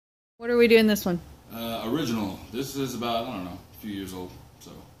What are we doing this one? Original. This is about, I don't know, a few years old.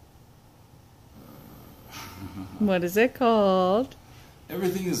 So. What is it called?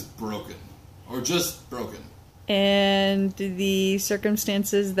 Everything is broken. Or just broken. And the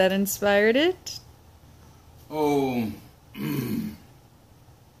circumstances that inspired it? Oh. I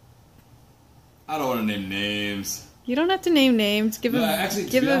don't want to name names. You don't have to name names. Give a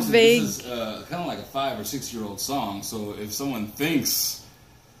vague. This is kind of like a 5 or 6 year old song. So if someone thinks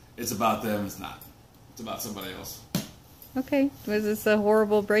it's about them, it's not. It's about somebody else. Okay. Was this a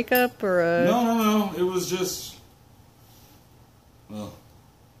horrible breakup or a? No. It was just. Well,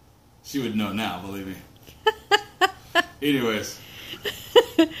 she would know now. Believe me. Anyways.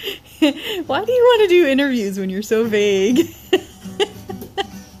 Why do you want to do interviews when you're so vague?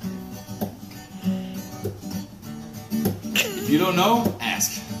 If you don't know,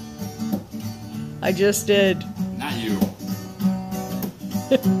 ask. I just did. Not you.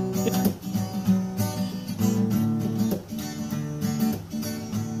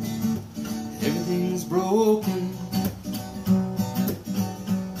 Everything's broken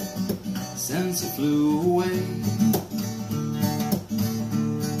since you flew away.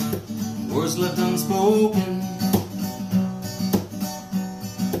 Words left unspoken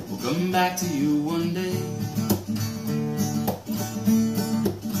will come back to you one day.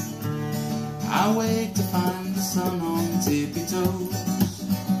 I wake to find the sun on tippy toes,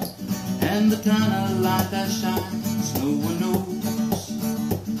 and the kind of light that shines no one knows.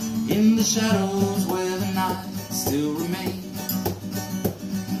 In the shadows where the night still remains,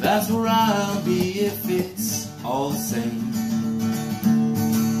 that's where I'll be if it's all the same.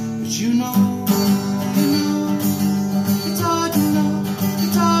 But you know, it's hard to know,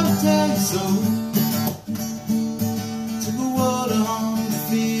 it's hard to tell you so. Took a while to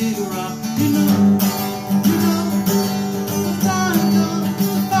figure out, you know, the time comes to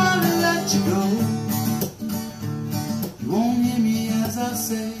finally let you go. You won't hear me as I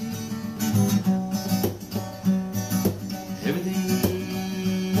say,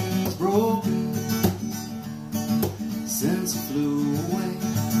 everything's broken since you flew away.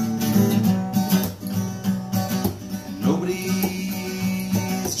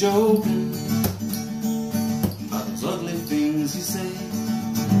 Nobody's joking about those ugly things you say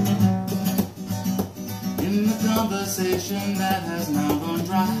in the conversation that has now gone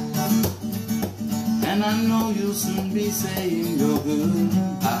dry. And I know you'll soon be saying your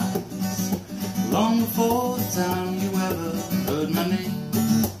goodbyes, long before the time you ever heard my name.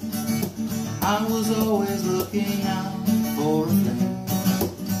 I was always looking out for a flame.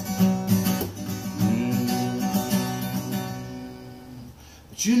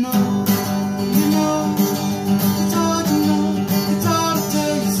 But you know, it's hard to know, it's hard to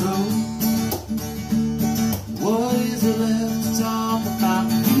tell you so. What is there left to talk about?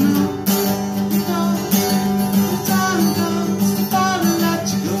 You know, the time comes to finally let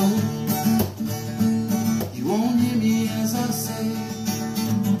you go. You won't hear me as I say,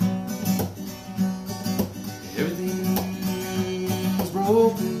 everything's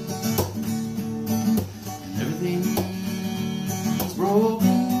broken, and everything's broken.